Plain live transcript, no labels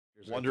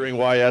Wondering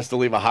why he has to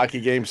leave a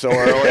hockey game so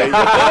early.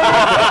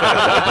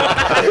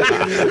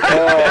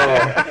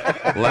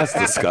 Let's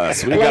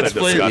discuss. We got to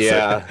discuss it.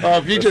 Oh,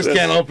 if you just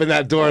can't open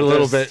that door a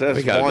little bit.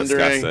 We got to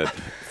discuss it.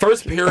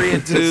 First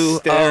period,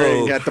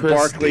 staring at the Christy.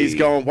 Barclays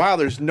going, wow,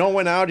 there's no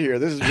one out here.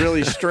 This is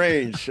really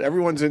strange.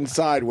 Everyone's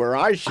inside where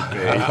I should be.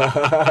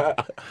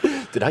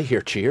 Did I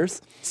hear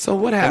cheers? So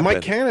what And happened?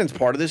 Mike Cannon's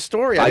part of this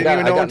story. I didn't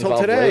even know until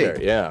involved today. later,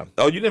 yeah.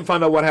 Oh, you didn't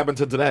find out what happened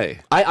to today?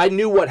 I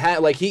knew what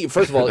happened. Like,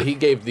 first of all, he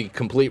gave the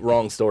complete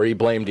wrong story. He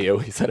blamed you.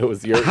 He said it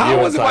was your How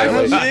was it my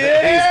violation.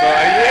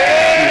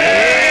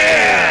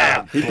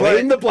 He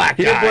blamed the black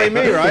guy. He didn't blame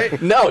me,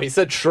 right? No, he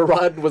said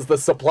Sherrod was the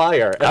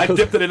supplier. I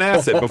dipped it in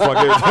acid before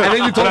I gave it. And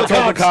then you told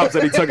the cops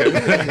that he took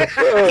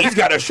it. He's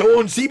got a show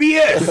on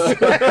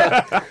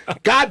CBS.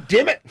 God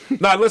damn it!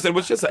 Nah, listen, it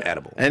was just an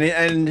edible. And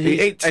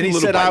he ate two and he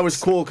little said I bites. was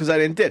cool because I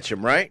didn't ditch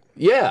him, right?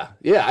 Yeah.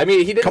 I mean,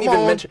 he didn't Come even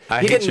on. mention.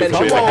 I He hate didn't you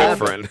for mention being what a good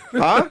happened.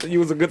 friend. Huh? You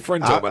was a good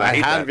friend, Joe, but I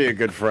hate had that. to be a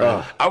good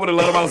friend. I would have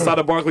let him outside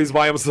of Barclays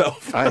by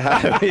himself. I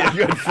had to be a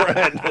good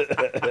friend.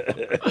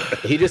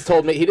 He just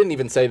told me. He didn't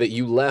even say that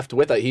you left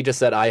with it. He just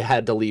said I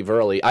had to leave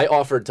early. I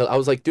offered to. I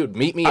was like, dude,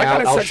 meet me I got out.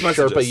 his I'll text Sherpa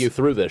messages. you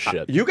through this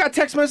shit. You got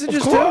text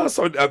messages too?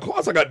 Of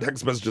course I got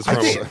text messages from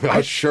him.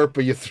 I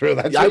Sherpa you through.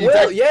 That's I what you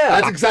will, take- yeah.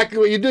 That's exactly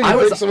what you do. You I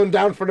was- bring someone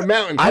down for the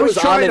mountain. I was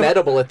on trying an to-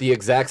 edible at the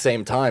exact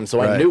same time, so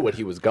I Right. knew what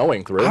he was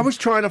going through. I was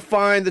trying to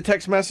find the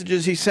text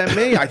messages he sent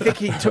me. I think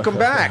he took them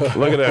back.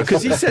 Look at this.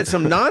 Because he said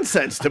some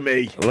nonsense to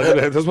me. Look at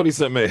that. That's what he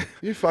sent me.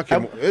 You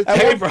fucking.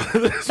 Hey, brother,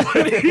 that's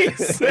what he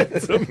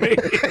said to me.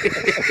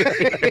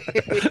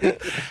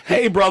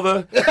 Hey,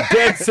 brother,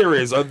 dead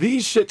serious. Are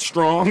these shit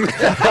strong?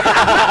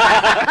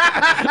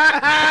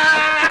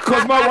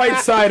 Because my right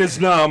side is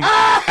numb, and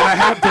I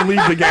have to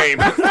leave the game.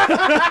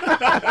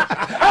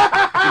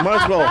 You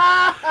might as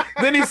well.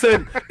 Then he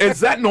said, is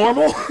that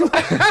normal?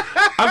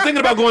 I'm thinking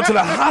about going to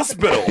the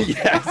hospital.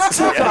 Yes.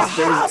 To the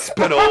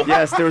hospital.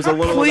 Yes, there was a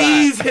little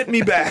Please of that. hit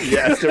me back.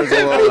 Yes, there was a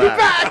little of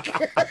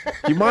that.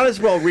 You might as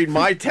well read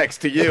my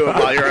text to you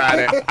while you're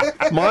at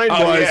it. Mine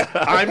was,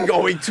 I'm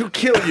going to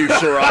kill you,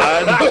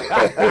 Sherrod.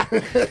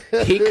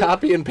 He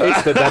copy and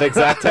pasted that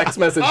exact text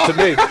message to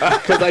me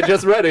because I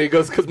just read it. He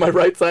goes, because my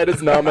right side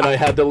is numb and I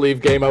had to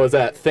leave game I was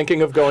at,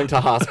 thinking of going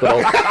to hospital,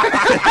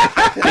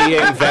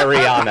 being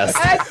very honest.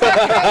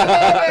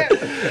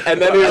 And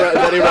then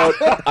he wrote,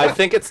 I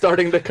think it's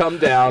starting to come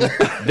down.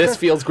 This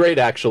feels great,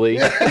 actually.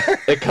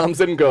 It comes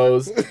and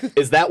goes.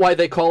 Is that why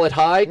they call it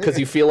high? Because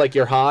you feel like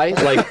you're high?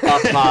 Like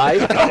up high?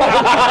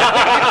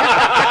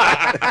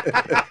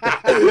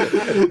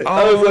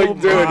 I was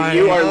like, dude,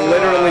 you are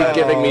literally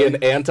giving me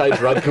an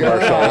anti-drug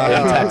commercial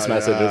in text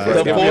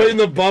messages. The boy in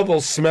the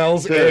bubble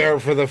smells air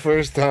for the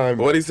first time.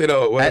 What did he say,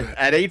 though? At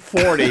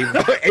 8:40,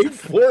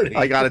 8:40.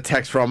 I got a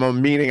text from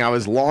him, meaning I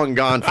was long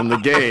gone from the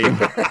game.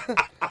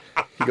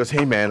 He goes,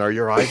 hey, man, are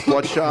your eyes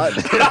bloodshot?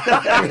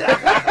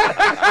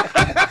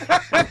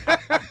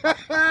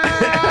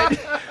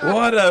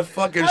 What a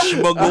fucking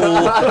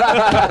schmuggle.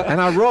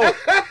 And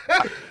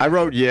I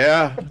wrote,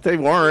 yeah, they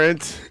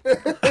weren't.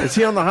 Is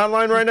he on the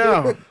hotline right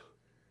now?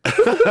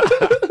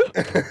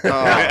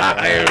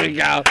 Here we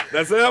go.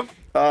 That's him?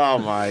 Oh,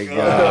 my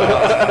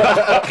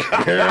God.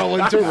 Carol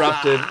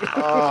interrupted.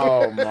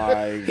 Oh, my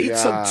God. He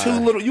took two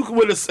little. You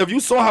would have, if you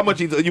saw how much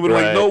he took, you would have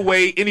like, Right. no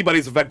way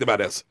anybody's affected by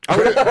this. I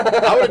would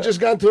have just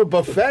gone to a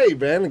buffet,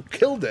 man, and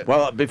killed it.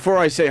 Well, before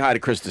I say hi to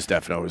Chris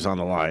DiStefano, who's on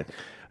the line,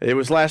 it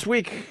was last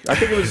week. I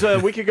think it was a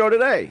week ago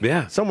today.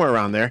 Yeah. Somewhere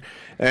around there.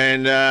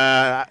 And,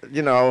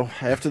 you know,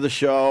 after the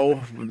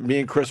show, me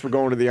and Chris were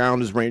going to the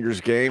Islanders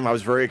Rangers game. I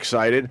was very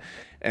excited.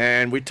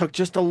 And we took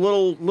just a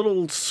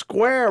little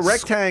square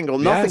rectangle,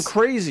 nothing Yes.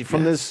 crazy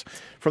from this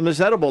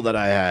edible that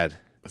I had.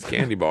 It's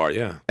candy bar,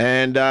 yeah.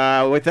 And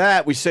with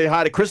that, we say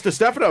hi to Chris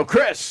DiStefano.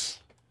 Chris.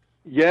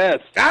 Yes.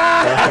 You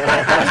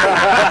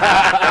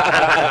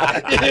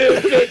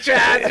bitch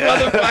ass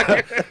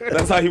motherfucker.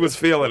 That's how he was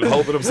feeling,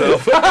 holding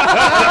himself.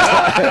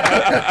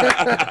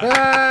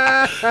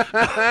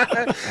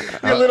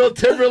 Your little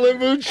Timberland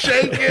boot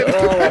shaking.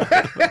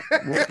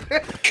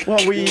 Well,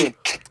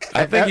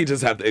 I think he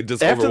just had to. It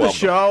just after the overwhelmed him.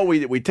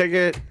 show, we take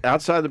it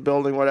outside the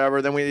building,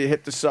 whatever. Then we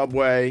hit the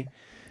subway,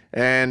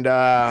 and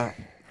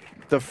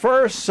the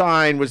first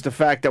sign was the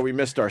fact that we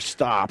missed our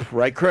stop,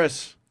 right,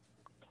 Chris?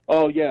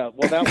 Oh yeah.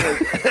 Well, that was.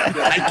 Yeah,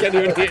 I can't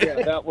even hear.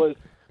 yeah, that was.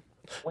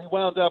 We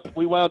wound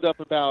up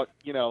about,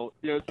 you know,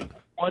 there's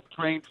one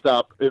train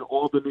stop in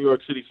all the New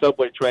York City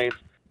subway trains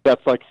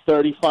that's like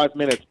 35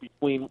 minutes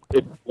between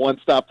one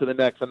stop to the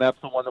next, and that's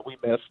the one that we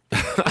missed.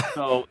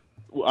 So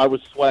I was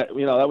sweat.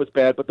 You know, that was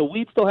bad. But the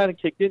weed still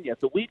hadn't kicked in yet.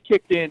 The weed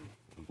kicked in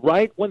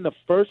right when the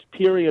first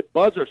period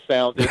buzzer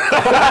sounded.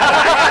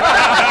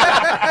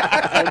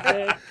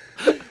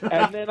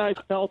 And then I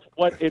felt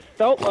it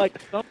felt like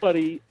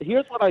somebody.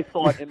 Here's what I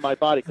thought in my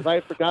body, because I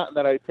had forgotten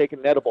that I had taken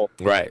an edible.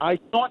 Right. I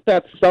thought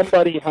that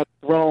somebody had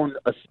thrown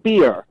a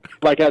spear,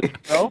 like as a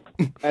joke,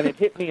 and it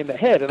hit me in the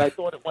head, and I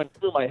thought it went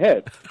through my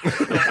head.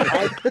 So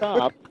I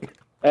stopped,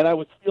 and I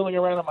was feeling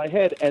around in my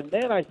head, and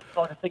then I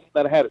started thinking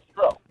that I had a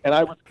stroke, and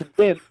I was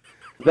convinced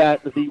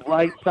that the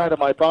right side of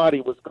my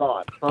body was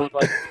gone. So I was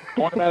like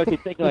automatically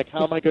thinking, like,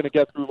 how am I going to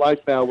get through life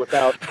now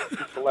without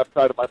just the left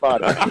side of my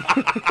body?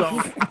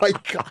 So, My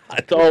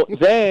God. so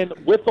then,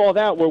 with all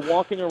that, we're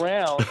walking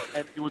around,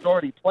 and it was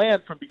already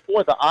planned from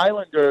before. The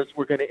Islanders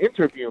were going to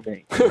interview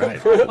me.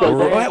 Right. So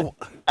then,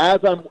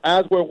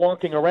 as we're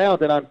walking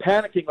around, and I'm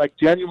panicking, like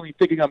genuinely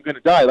thinking I'm going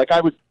to die. Like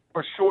I was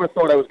for sure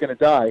thought I was going to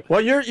die.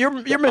 Well, you're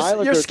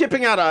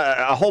skipping out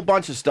a whole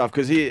bunch of stuff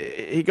because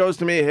he goes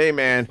to me, hey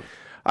man,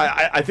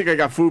 I think I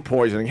got food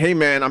poisoning. Hey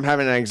man, I'm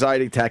having an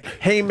anxiety attack.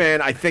 Hey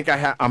man, I think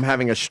I'm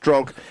having a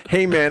stroke.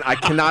 Hey man, I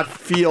cannot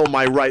feel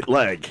my right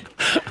leg.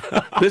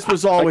 This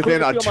was all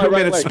within a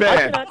 2-minute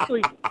span.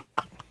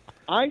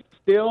 I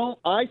still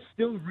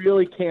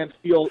really can't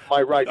feel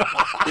my right.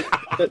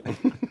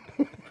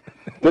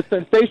 The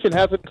sensation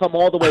hasn't come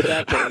all the way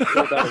back there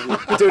until about a week.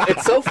 Dude,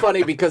 it's so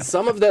funny because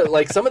some of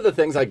the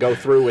things I go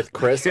through with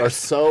Chris are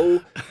so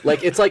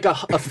like it's like a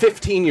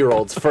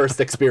 15-year-old's first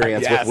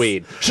experience with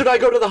weed. Should I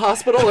go to the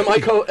hospital? Am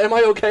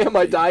I okay? Am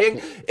I dying?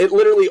 It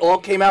literally all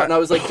came out, and I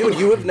was like, dude,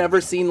 you have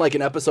never seen like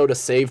an episode of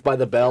Saved by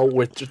the Bell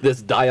where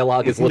this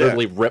dialogue is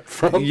literally ripped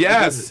from.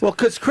 Yes. Well,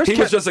 because Chris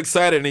was just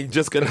excited and he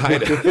just couldn't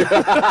hide it.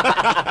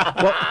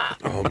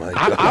 Oh my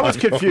God. I was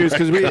confused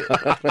because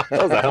That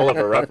was a hell of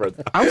a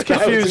reference. I was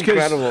confused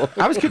incredible.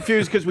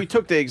 because we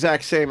took the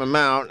exact same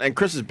amount, and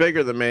Chris is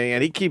bigger than me,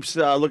 and he keeps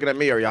looking at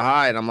me. Are you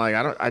high? And I'm like,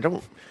 I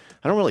don't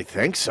really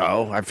think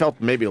so. I felt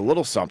maybe a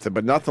little something,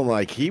 but nothing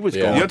like he was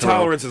going. Your through.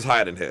 tolerance is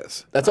higher than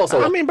his. That's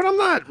also I mean, but I'm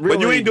not really.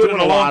 But you ain't doing it in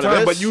a long time.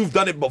 of But this. you've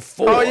done it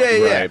before. Oh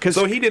yeah. Because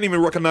So he didn't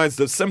even recognize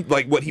the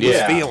like what he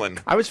was feeling.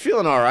 I was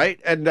feeling all right,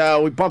 and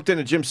we bumped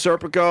into Jim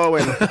Serpico,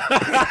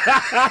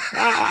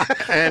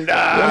 and What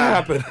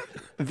happened?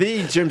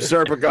 the Jim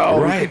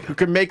Serpico, who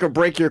can make or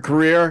break your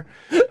career,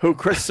 who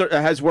Chris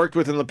has worked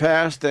with in the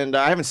past, and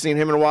I haven't seen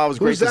him in a while. It was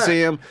great to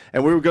see him,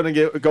 and we were going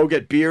to go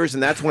get beers,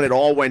 and that's when it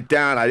all went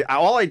down.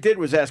 All I did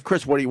was ask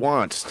Chris what he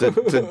wants to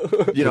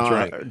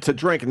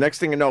drink. And next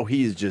thing you know,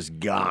 he's just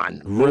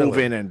gone,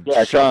 moving and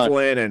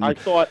shuffling, and I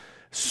thought.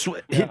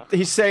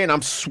 He's saying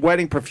I'm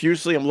sweating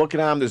profusely. I'm looking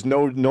at him. There's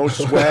no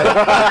sweat.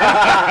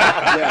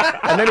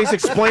 And then he's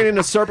explaining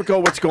to Serpico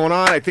what's going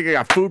on. I think I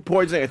got food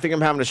poisoning. I think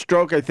I'm having a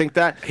stroke. I think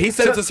that He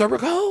said it's a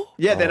Serpico?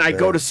 Yeah. Then I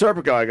go to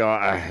Serpico. I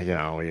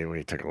go,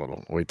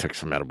 we took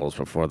some edibles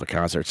before the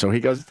concert. So he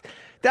goes,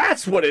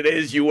 that's what it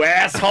is, you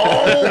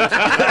asshole.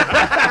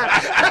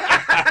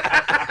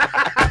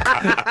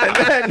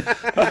 And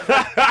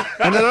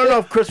then I don't know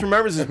if Chris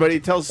remembers this, but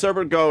he tells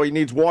Serpico he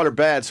needs water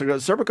bad. So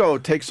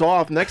Serpico takes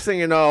off. Next thing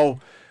you know,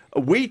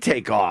 we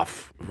take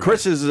off.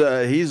 Chris is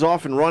he's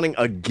off and running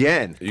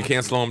again. You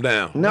can't slow him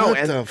down. No,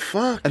 What the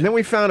fuck? And then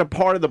we found a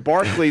part of the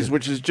Barclays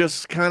which is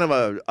just kind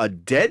of a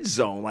dead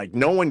zone. Like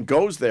no one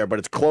goes there, but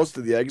it's close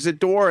to the exit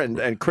door,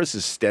 and Chris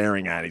is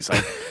staring at it. He's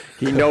like,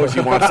 he knows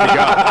he wants to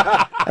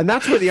go. And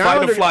that's where the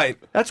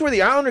That's where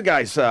the Islander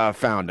guys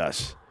found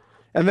us.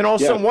 And then all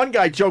of a sudden, one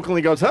guy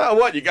jokingly goes,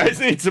 what, you guys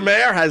need some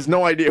air? Has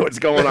no idea what's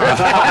going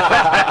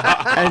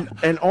on.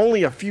 and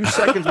only a few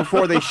seconds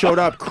before they showed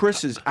up,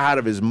 Chris is out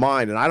of his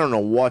mind, and I don't know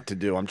what to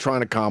do. I'm trying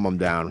to calm him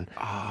down.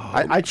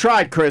 I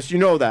tried, Chris. You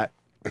know that.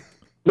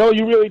 No,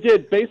 you really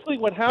did. Basically,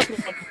 what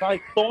happened was I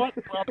thought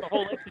throughout the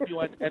whole interview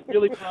and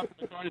really throughout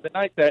the majority of the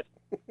night that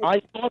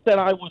I thought that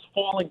I was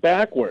falling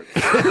backwards.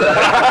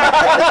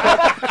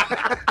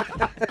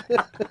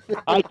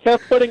 I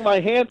kept putting my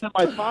hands in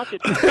my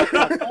pocket because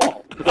I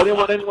didn't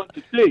want anyone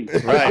to see.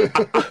 Right.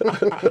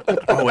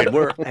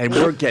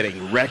 We're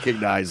getting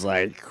recognized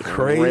like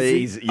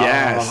crazy.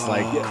 Yes,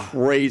 like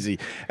crazy.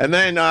 And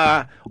then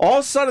all of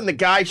a sudden, the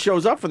guy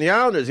shows up from the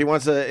Islanders. He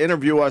wants to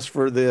interview us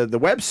for the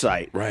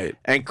website. Right.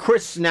 And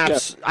Chris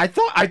snaps. Yeah.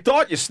 I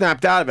thought you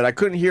snapped out of it. I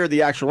couldn't hear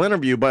the actual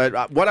interview,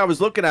 but what I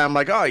was looking at, I'm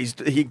like, oh,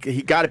 he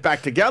got it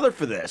back together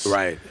for this.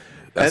 Right.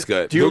 That's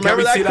good. Do you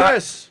remember that,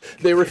 Chris?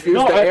 They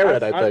refused to air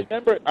it, I think.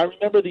 I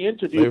remember the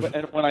interview,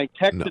 and when I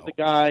texted the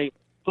guy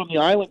from the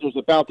Islanders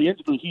about the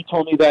interview, he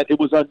told me that it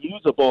was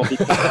unusable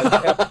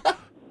because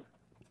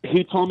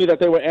he told me that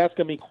they were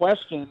asking me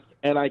questions,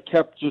 and I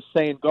kept just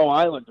saying, "Go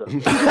Islanders."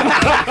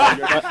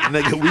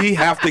 Nigga, we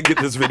have to get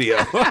this video.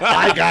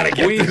 I gotta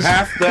get. We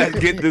have to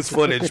get this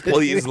footage,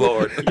 please,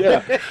 Lord.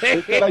 Yeah, I kept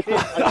saying,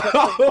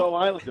 "Go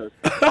Islanders."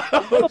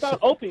 What about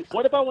Opie?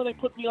 What about when they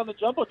put me on the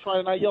jumbotron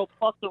and I yelled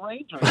 "Fuck the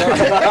Rangers"?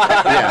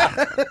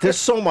 Yeah, there's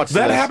so much.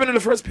 That happened in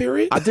the first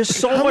period. There's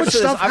so much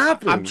stuff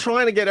happened. I'm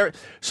trying to get.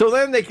 So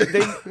then they're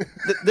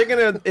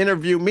gonna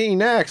interview me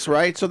next,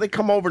 right? So they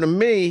come over to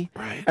me,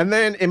 right? And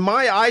then in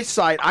my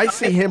eyesight, I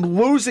see him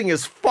losing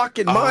his fucking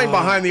mind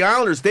behind the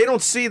Islanders. They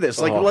don't see this.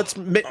 Like, let's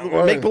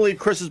make believe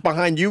Chris is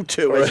behind you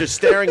two. He's just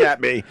staring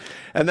at me.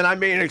 And then I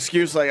made an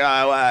excuse like,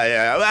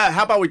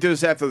 how about we do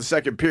this after the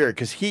second period?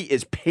 Because he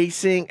is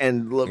pacing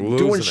and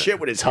doing shit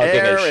with his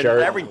hair and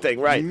everything.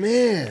 Right.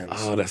 Man.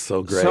 Oh, that's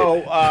so great. So,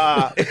 we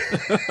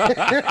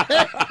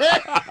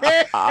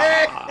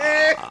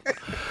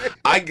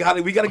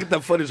got to get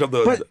that footage of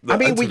the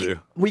interview.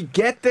 We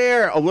get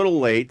there a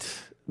little late.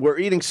 We're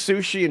eating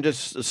sushi and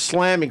just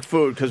slamming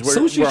food because we're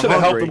sushi should have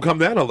helped hungry. him come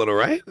down a little,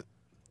 right?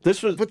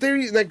 This was. But they're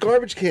eating that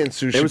garbage can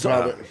sushi.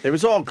 It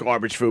was all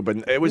garbage food,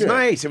 but it was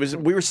nice.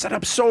 We were set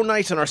up so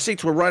nice, and our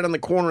seats were right on the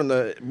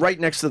corner, right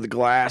next to the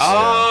glass.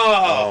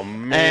 Oh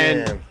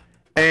man.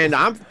 And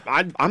I'm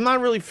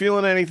not really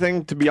feeling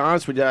anything, to be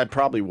honest with you. I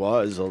probably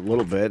was a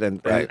little bit,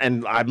 and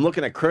I'm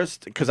looking at Chris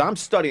because I'm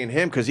studying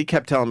him because he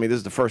kept telling me this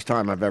is the first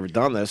time I've ever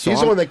done this. So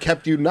He's the one that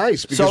kept you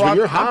nice because when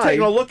you're high, I'm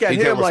taking a look at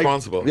him like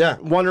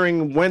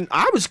wondering when.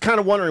 I was kind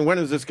of wondering when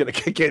is this going to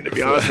kick in, to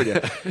be honest with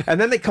you. And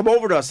then they come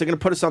over to us. They're going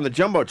to put us on the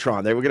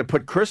jumbotron. They were going to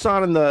put Chris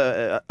on in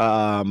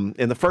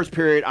the first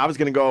period. I was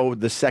going to go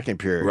the second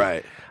period.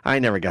 Right. I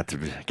never got to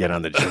get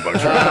on the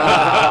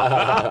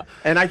jumbotron.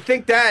 And I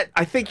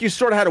think you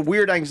sort of had a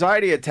weird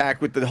anxiety attack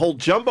with the whole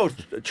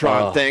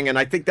jumbotron thing, and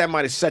I think that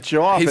might have set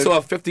you off. He saw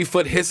a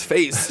 50-foot his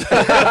face with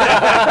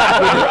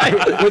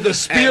a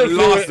spear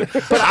through it.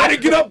 But I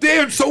didn't get up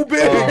there. It's so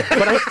big.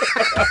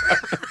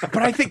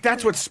 But I think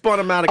that's what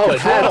spun him out of Oh, it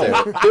had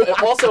control. to. Dude,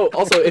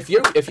 also, if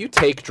you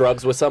take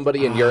drugs with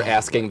somebody and you're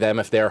asking them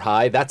if they're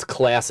high, that's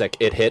classic.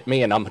 It hit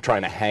me, and I'm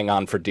trying to hang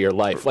on for dear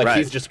life. Like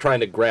he's just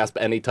trying to grasp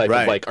any type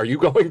of like, are you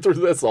going through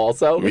this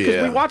also?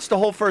 Because we watched the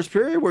whole first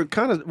period.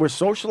 We're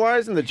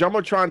socializing. The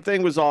jumbotron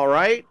thing was all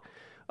right.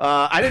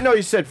 I didn't know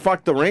you said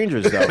fuck the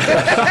Rangers though.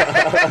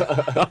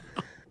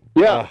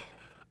 Yeah.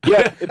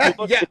 Yeah,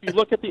 if you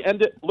look at the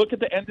end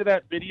of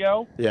that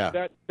video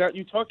that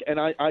you took, and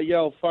I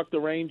yell "fuck the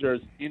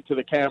Rangers" into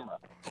the camera.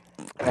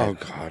 Oh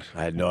God,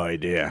 I had no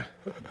idea.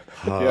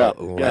 Yeah.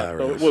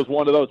 So it was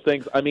one of those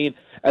things. I mean,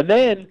 and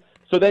then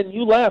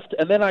you left,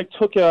 and then I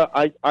took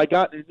I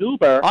got an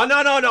Uber. Oh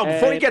no!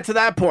 Before you get to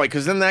that point,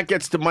 because then that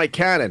gets to Mike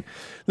Cannon.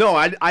 No,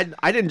 I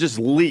didn't just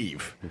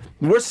leave.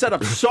 We're set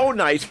up so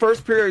nice.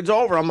 First period's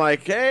over. I'm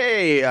like,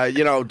 hey,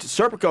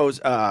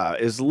 Serpico's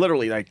is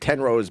literally like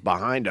 10 rows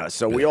behind us.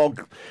 So we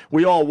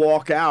all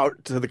walk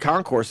out to the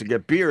concourse to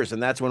get beers,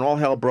 and that's when all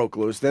hell broke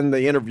loose. Then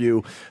the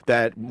interview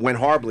that went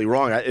horribly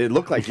wrong. It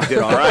looked like you did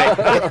all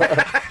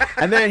right.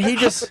 And then he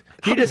just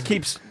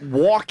keeps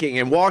walking,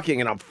 and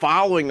I'm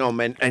following him,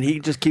 and he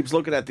just keeps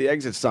looking at the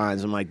exit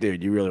signs. I'm like,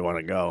 dude, you really want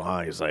to go,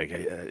 huh? He's like,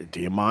 hey, do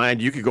you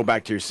mind? You could go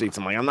back to your seats.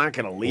 I'm like, I'm not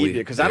going to leave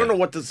you because I don't know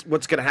what's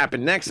going to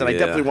happen next, and I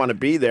definitely want to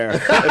be there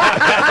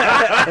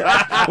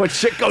when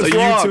shit goes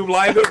wrong. YouTube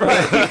live it,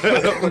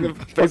 right?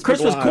 But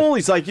Chris was cool.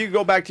 He's like, you can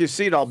go back to your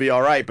seat. I'll be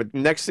all right. But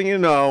next thing you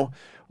know,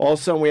 all of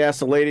a sudden we asked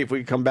the lady if we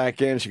could come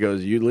back in. She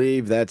goes, you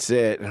leave, that's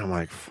it. And I'm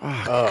like,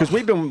 fuck. Because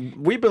we've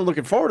been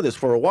looking forward to this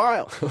for a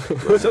while. So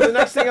the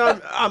next thing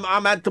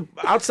I'm at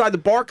outside the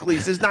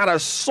Barclays. There's not a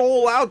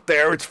soul out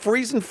there. It's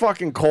freezing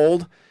fucking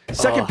cold.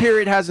 Second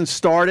period hasn't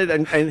started,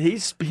 and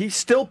he's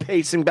still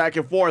pacing back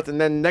and forth. And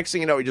then next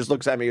thing you know, he just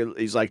looks at me.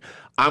 He's like,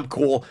 I'm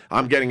cool.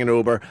 I'm getting an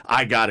Uber.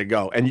 I got to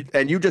go.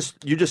 And you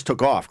just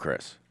took off,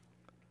 Chris.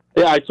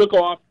 Yeah, I took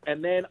off,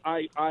 and then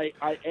I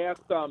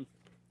asked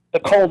the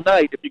cold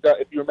night.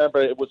 If you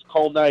remember, it was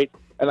cold night,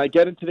 and I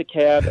get into the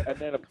cab, and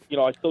then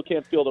I still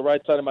can't feel the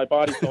right side of my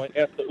body, so I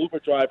asked the Uber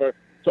driver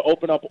to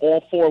open up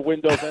all 4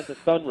 windows and the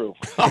sunroof.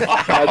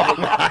 Oh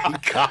my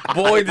God!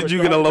 Boy, did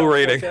you get a low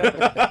rating.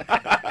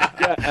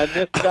 Yeah, and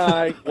this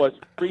guy was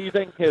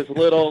freezing his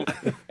little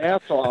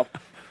ass off,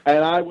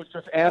 and I was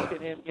just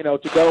asking him,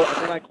 to go. And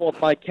then I called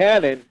Mike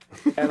Cannon,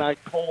 and I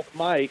told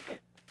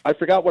Mike. I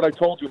forgot what I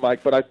told you,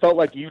 Mike, but I felt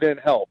like you didn't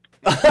help.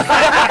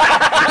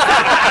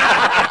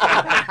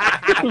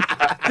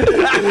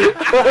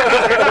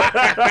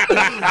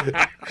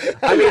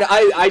 I mean,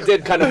 I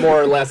did kind of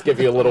more or less give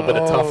you a little bit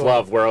of tough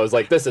love, where I was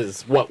like, "This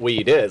is what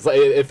weed is."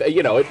 If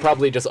it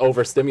probably just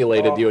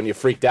overstimulated you and you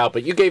freaked out.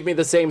 But you gave me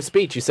the same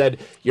speech. You said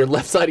your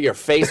left side of your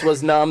face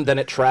was numb, then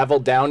it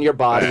traveled down your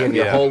body, and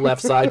your whole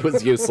left side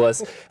was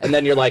useless. And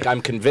then you're like,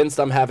 "I'm convinced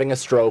I'm having a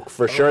stroke.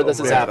 For sure, this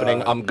is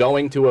happening. I'm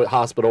going to a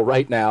hospital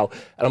right now."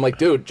 And I'm like,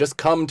 "Dude, just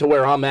come to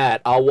where I'm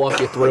at. I'll walk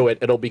you through it.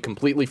 It'll be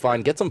completely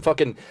fine. Get some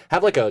fucking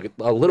have like a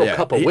little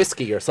cup of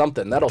whiskey or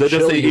something. That'll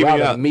chill you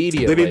out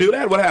immediately." Did he do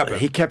that? What happened?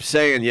 He kept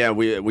saying, "Yeah,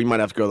 we might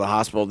have to go to the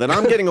hospital." Then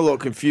I'm getting a little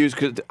confused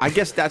because I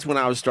guess that's when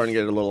I was starting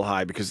to get a little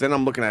high, because then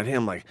I'm looking at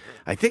him like,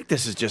 I think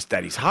this is just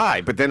that he's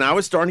high. But then I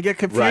was starting to get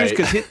confused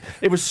because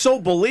it was so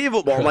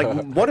believable. I'm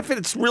like, what if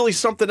it's really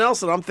something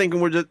else? And I'm thinking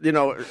we're just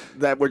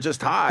that we're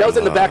just high. That was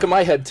in the back of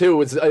my head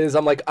too. Is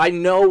I'm like, I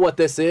know what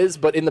this is,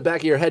 but in the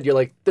back of your head, you're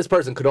like, this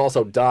person could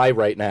also die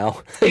right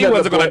now. He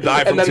wasn't going to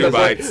die from 2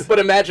 bites. But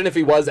imagine if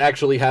he was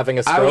actually having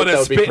a stroke. I would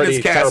have that would be spit in pretty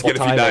his casket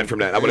if he died from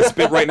that. I would have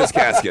spit right in his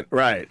casket.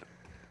 Right.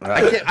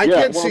 I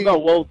can't see. No,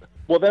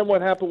 well, then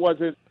what happened was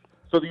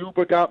so the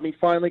Uber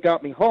finally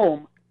got me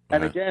home,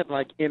 and again,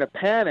 like in a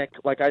panic,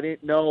 like I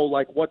didn't know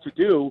like what to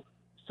do,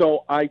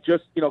 so I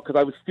just because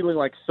I was feeling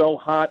like so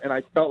hot, and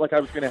I felt like I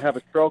was going to have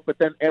a stroke. But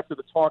then after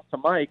the talk to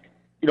Mike,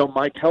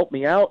 Mike helped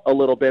me out a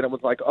little bit and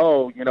was like,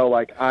 oh,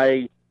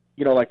 I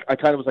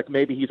kind of was like,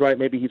 maybe he's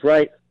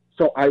right.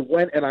 So I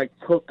went and I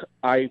took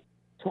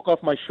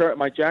off my shirt and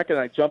my jacket,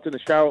 and I jumped in the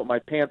shower with my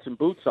pants and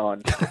boots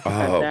on.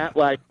 And that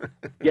kind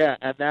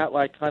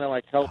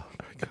of helped,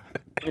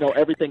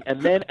 everything.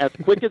 And then as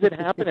quick as it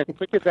happened, as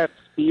quick as that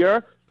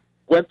spear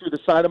went through the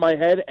side of my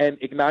head and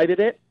ignited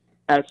it,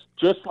 as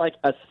just like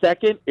a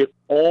second, it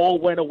all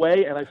went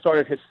away, and I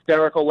started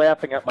hysterical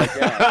laughing at my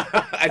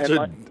dad.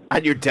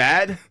 At your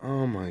dad?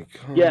 Oh my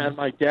god. Yeah, and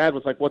my dad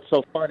was like, "What's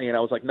so funny?" And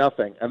I was like,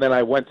 "Nothing." And then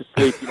I went to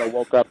sleep.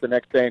 Woke up the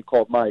next day and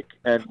called Mike,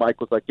 and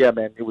Mike was like, "Yeah,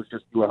 man, it was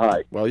just you were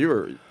high." Well, you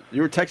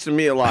were texting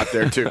me a lot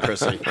there too,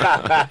 Chrissy.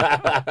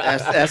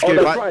 Asking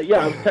That's right.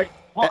 Yeah,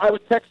 I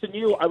was texting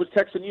you. I was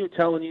texting you,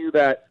 telling you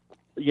that.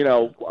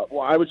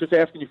 I was just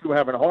asking if you were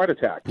having a heart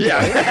attack. Yeah.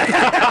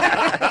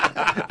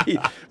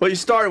 Well, you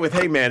started with,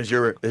 "Hey, man, is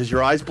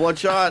your eyes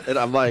bloodshot?" And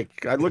I'm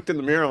like, I looked in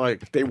the mirror, I'm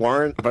like, they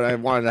weren't, but I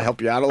wanted to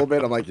help you out a little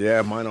bit. I'm like,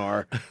 yeah, mine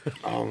are.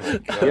 Oh my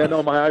god. Yeah,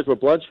 no, my eyes were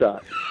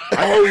bloodshot.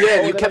 Oh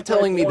yeah, you kept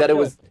telling me that it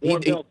was.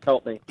 Warm milk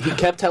helped me. He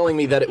kept telling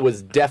me that it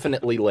was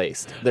definitely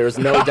laced. There's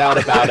no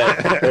doubt about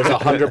it. There's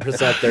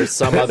 100%. There's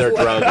some other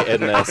drug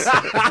in this.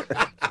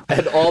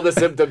 And all the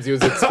symptoms he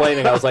was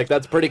explaining, I was like,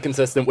 that's pretty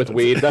consistent with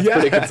weed. That's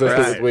pretty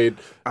consistent with weed.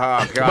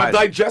 Oh, But God.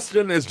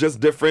 digestion is just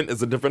different.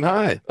 It's a different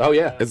high. Oh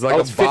yeah, It's like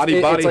a body.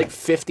 It's like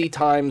 50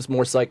 times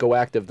more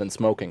psychoactive than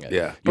smoking it.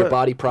 Yeah. Your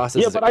body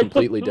processes but it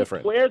completely I took 2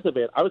 different. squares of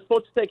it. I was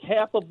supposed to take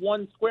half of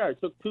 1 square. I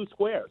took 2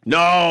 squares.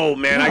 No,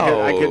 man,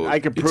 I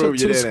could You prove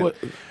took you 2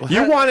 didn't.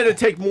 You wanted to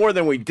take more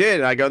than we did.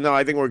 And I go, no,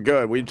 I think we're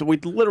good. We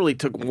literally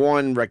took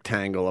 1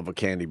 rectangle of a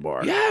candy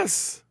bar.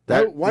 Yes.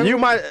 Why You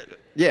would- might,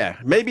 yeah,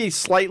 maybe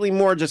slightly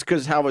more just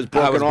because how it was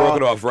broken was off.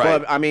 broken off,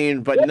 right. But, I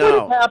mean, but What no.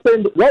 would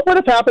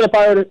have happened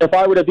if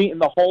I would have eaten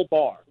the whole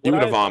bar? You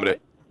would have I- vomited.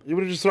 You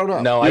would have just thrown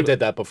up. No, I did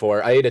that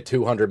before. I ate a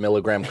 200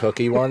 milligram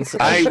cookie once.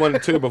 I ate one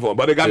too before,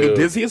 but it got me Dude.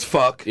 dizzy as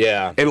fuck.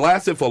 Yeah. It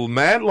lasted for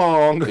mad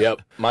long. Yep,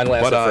 mine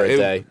lasted But for a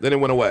day. then it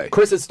went away.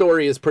 Chris's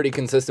story is pretty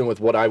consistent with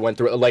what I went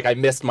through. Like, I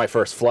missed my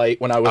first flight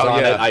when I was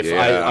on yeah, it.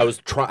 yeah.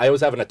 I was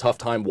having a tough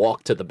time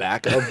walk to the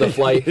back of the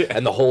flight,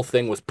 and the whole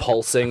thing was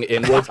pulsing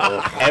inwards.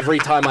 Every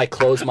time I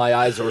closed my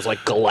eyes, there was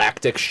like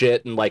galactic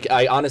shit, and like,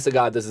 I honest to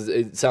God,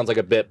 it sounds like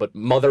a bit, but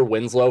Mother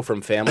Winslow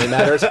from Family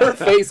Matters, her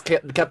face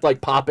kept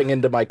like popping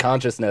into my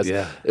consciousness.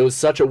 Yeah. It was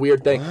such a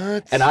weird thing,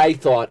 and I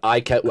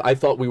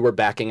thought we were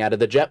backing out of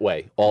the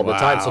jetway all the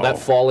time. So Wow. that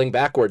falling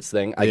backwards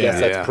thing, I guess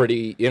that's Yeah.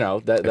 pretty.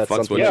 That's fucks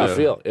something with you you.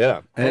 feel.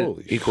 Yeah.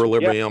 Holy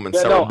Equilibrium and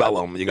Yeah, no,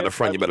 cerebellum. You got a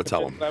friend, you better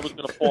tell him. I was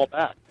going to fall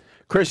back.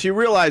 Chris, you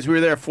realize we were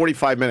there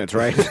 45 minutes,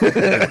 right?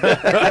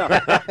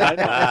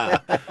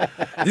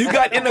 You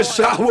got in the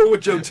shower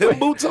with your Tim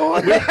boots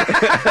on?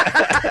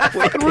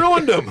 Fucking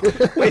ruined them.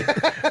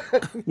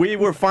 We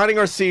were finding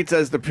our seats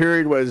as the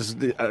period was,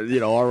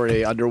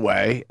 already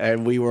underway,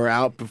 and we were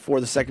out before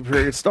the second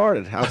period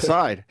started,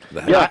 outside.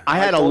 Yeah, I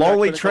had a I told her I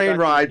lonely couldn't go train back to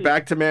the ride seat.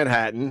 back to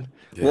Manhattan,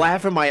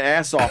 laughing my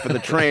ass off in the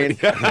train,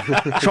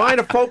 trying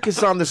to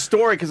focus on the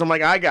story because I'm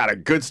like, I got a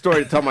good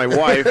story to tell my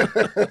wife.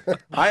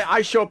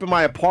 I show up in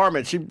my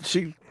apartment.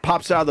 She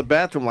pops out of the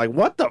bathroom like,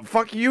 what the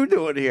fuck are you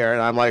doing here?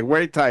 And I'm like,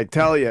 wait till I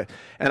tell you.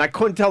 And I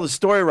couldn't tell the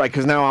story right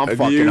because now I'm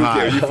fucking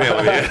high. You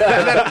feeling it?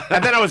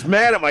 And then I was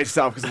mad at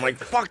myself because I'm like,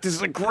 fuck, this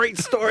is a great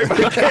story,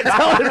 but I can't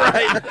tell it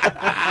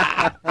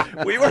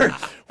right.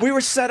 We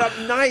were set up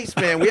nice,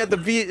 man. We had the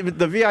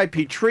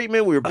VIP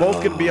treatment. We were both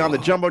going to be on the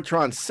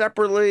Jumbotron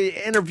separately,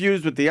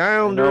 interviews with the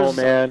Islanders.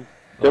 No, man.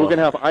 They were going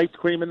to have ice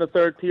cream in the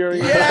third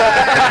period.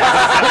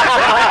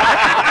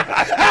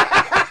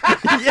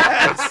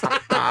 Yes.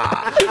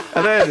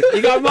 And then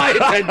You got my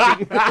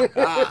attention.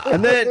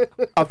 And then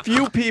a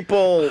few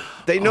people,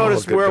 they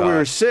noticed good where we God.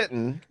 were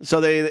sitting. So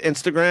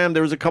Instagram,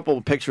 there was a couple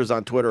of pictures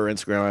on Twitter or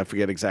Instagram. I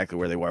forget exactly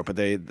where they were, but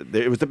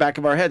it was the back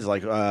of our heads,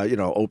 like,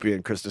 Opie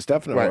and Chris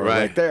Stefano were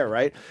right there,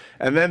 right?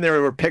 And then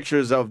there were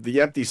pictures of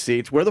the empty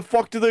seats. Where the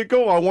fuck did they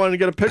go? I wanted to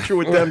get a picture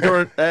with them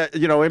during,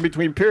 in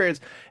between periods.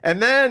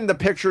 And then the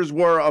pictures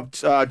were of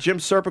Jim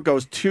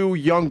Serpico's 2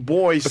 young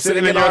boys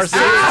sitting in our seats.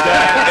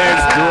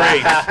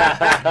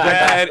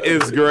 That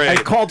is great.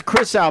 And called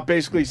Chris out,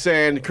 basically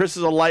saying Chris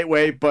is a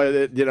lightweight,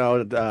 but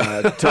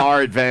to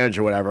our advantage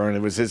or whatever. And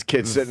it was his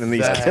kid sitting in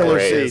these killer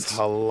seats.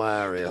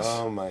 Hilarious.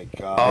 Oh my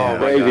god. Oh,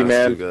 my Crazy, God, it's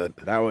man. too good.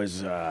 That was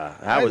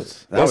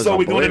So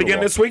we doing it again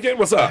this weekend?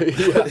 What's up?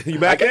 You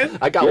back in?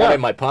 I got one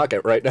in my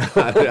pocket right now.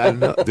 I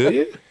know. Do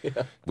you?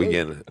 We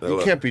getting it.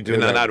 You can't be doing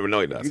that. I don't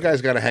know he does. You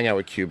guys got to hang out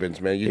with Cubans,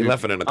 man. You He do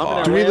left it in the I'm car.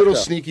 gonna- 3 little Atlanta.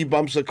 sneaky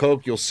bumps of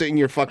coke. You'll sit in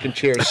your fucking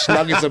chair,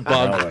 snug as a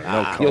bug.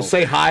 no You'll coke.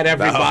 say hi to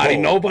everybody.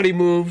 No. Nobody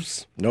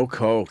moves. No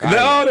coke.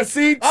 No, the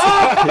seats.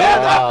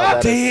 That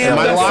is Damn, Am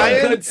I that's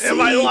lying? good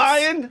Am I seats.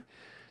 lying?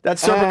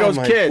 That's Serpico's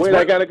my- kids. Wait,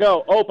 I got to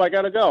go. I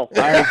got to go.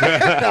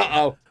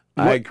 Uh-oh.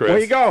 Hi, Chris. Where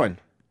you going?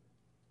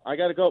 I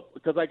got to go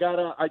because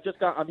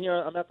I'm here.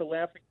 I'm at the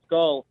Laughing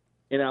Skull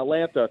in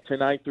Atlanta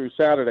tonight through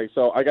Saturday.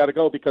 So I got to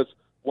go because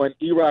when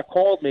E-Rock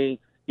called me,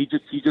 he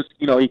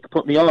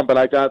put me on,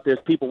 but there's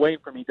people waiting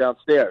for me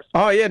downstairs.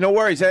 Oh, yeah, no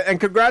worries. And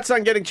congrats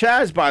on getting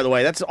Chaz, by the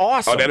way. That's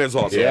awesome. Oh, that is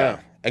awesome. Yeah.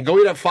 And go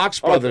eat at Fox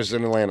Brothers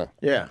in Atlanta.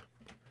 Yeah.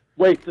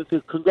 Wait,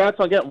 congrats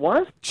on getting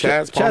what?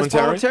 Chaz Chaz Palminteri.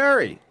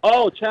 Palminteri.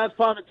 Oh, Chaz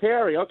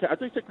Palminteri. Okay, I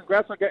think you said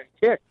congrats on getting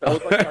kicked. I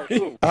was like,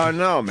 oh, Oh,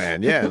 no,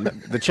 man. Yeah,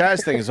 the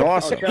Chaz thing is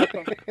awesome.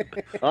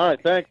 all right,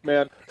 thanks,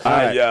 man. All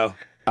right. Yo.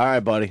 All right,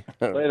 buddy.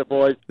 Later,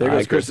 boys. There All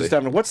goes right, Chris Chrissy.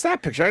 Stefano. What's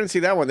that picture? I didn't see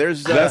that one.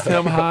 There's That's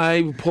him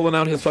high pulling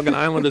out his fucking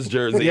Islanders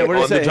jersey yeah, what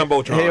on is the it?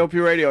 Jumbotron. Hey, OP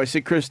Radio. I see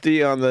Chris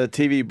D on the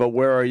TV, but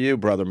where are you,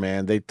 brother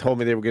man? They told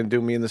me they were going to do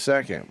me in the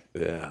second.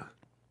 Yeah.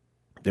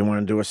 They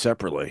want to do us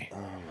separately. Oh,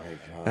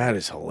 my God. That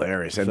is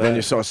hilarious. And then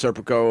you saw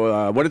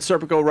Serpico. What did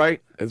Serpico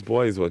write? His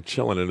boys were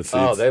chilling in the seats.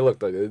 Oh, they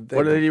look like.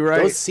 What did he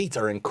write? Those seats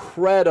are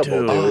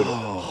incredible, dude.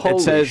 Holy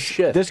It says,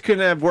 shit. this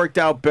couldn't have worked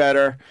out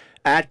better.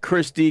 At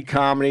Chris D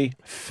Comedy,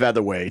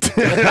 featherweight. It's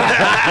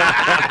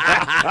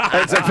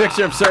a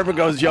picture of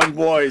Serpico's young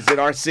boys in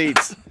our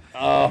seats.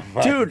 Oh,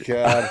 my Dude,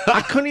 God.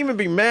 I couldn't even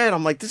be mad.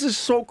 I'm like, this is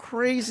so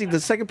crazy.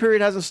 The second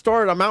period hasn't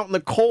started. I'm out in the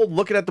cold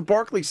looking at the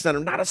Barclays Center.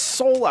 Not a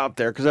soul out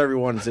there because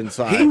everyone's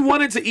inside. He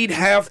wanted to eat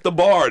half the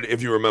bar,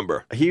 if you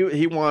remember.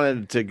 He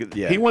wanted to,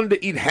 yeah. He wanted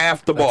to eat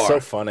half the bar. That's so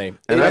funny.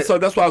 And that's why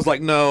I was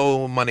like,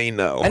 no, money,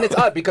 no. And it's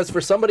odd because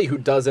for somebody who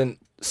doesn't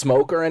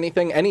smoke or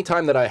anything, any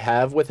time that I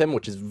have with him,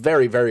 which is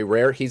very, very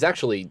rare, he's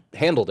actually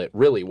handled it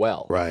really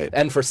well. Right.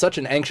 And for such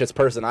an anxious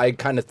person, I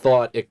kind of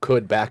thought it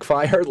could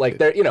backfire. Like,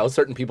 there,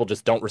 certain people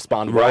just don't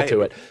respond well Right.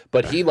 to it.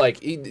 But he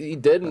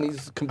did, and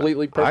he's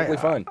perfectly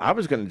fine. I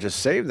was going to just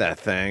save that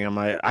thing.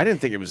 I didn't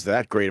think it was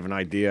that great of an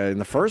idea in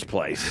the first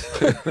place.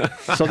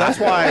 So that's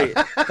why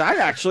I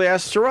actually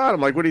asked Sherrod.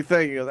 I'm like, what do you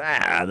think? He goes,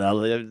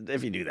 no,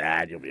 if you do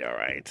that, you'll be all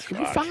right.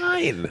 Fuck.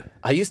 Fine.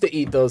 I used to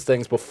eat those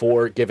things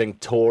before giving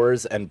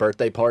tours and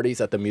birthday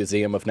parties at the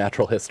Museum of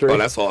Natural History. Oh,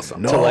 that's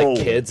awesome. To like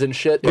kids and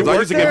shit. Because I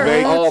used to get there,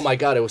 baked. Oh my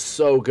God, it was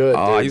so good. Oh,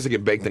 I dude. used to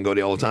get baked and go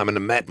there all the time in the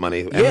Met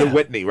money. And Yeah. the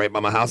Whitney right by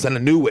my house and the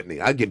new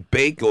Whitney. I'd get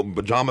baked, go in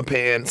pajama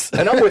pants,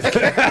 And I'm with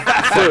food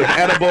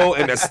edible,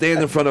 and then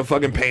stand in front of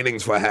fucking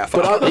paintings for a half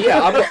hour.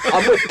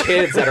 I'm with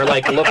kids that are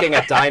like looking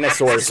at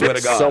dinosaurs Swear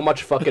with to God. so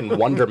much fucking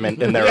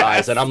wonderment in their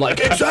eyes, and I'm like,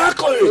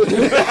 Exactly.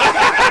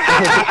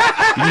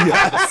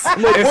 yes. Like,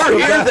 we're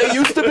here, they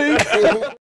used to be.